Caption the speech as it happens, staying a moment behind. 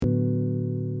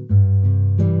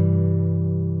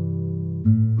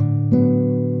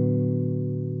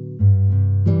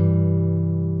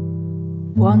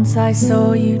Once I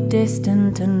saw you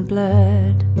distant and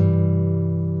blurred,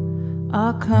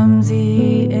 our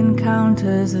clumsy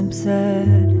encounters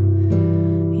absurd.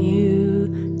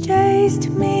 You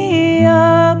chased me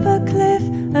up a cliff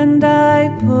and I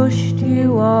pushed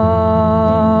you off.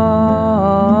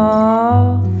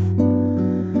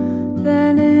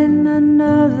 Then in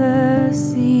another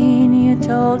scene you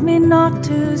told me not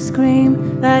to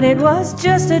scream, that it was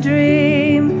just a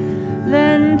dream.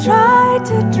 Then tried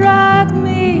to drag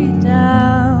me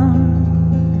down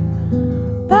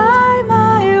by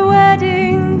my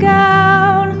wedding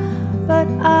gown, but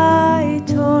I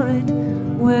tore it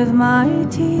with my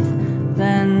teeth,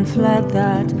 then fled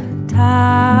that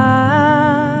town.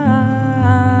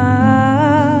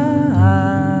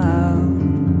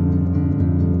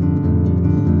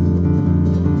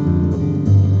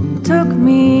 Took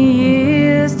me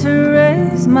years to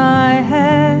raise my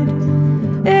head.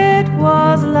 It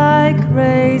was like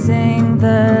raising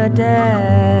the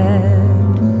dead.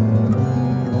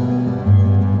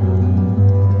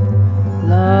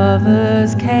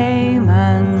 Lovers came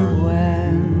and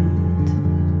went,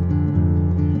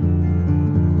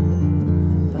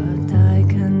 but I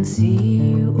can see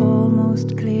you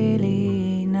almost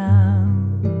clearly now.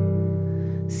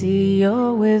 See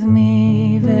you're with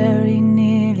me very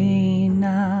nearly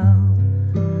now.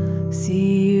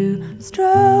 See you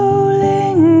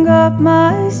strolling up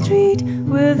my street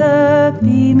with a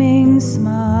beaming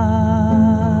smile.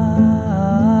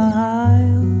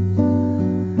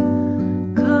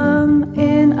 Come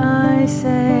in, I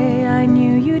say, I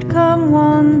knew you'd come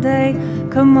one day.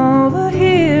 Come over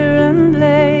here and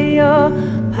lay your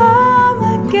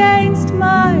palm against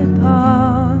my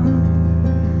palm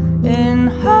in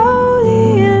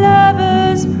holy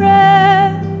lover's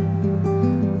prayer.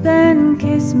 Then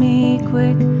kiss me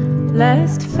quick,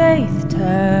 lest faith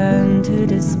turn to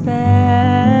despair.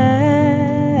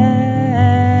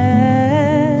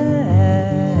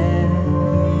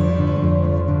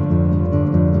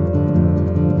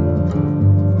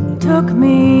 Took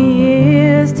me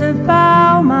years to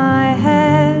bow my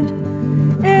head.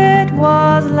 It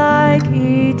was like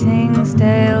eating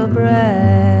stale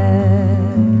bread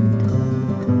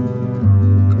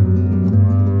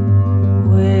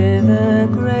with a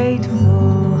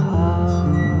grateful heart.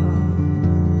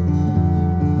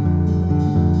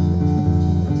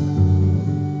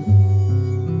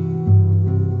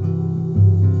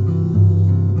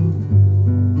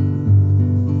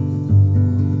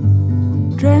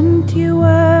 Dreamt you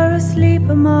were asleep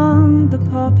among the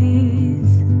poppies,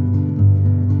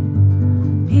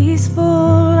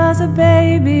 peaceful as a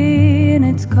baby in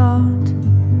its cot.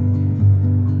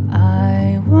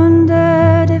 I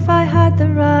wondered if I had the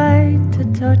right to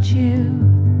touch you,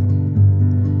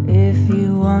 if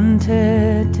you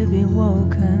wanted to be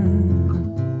woken.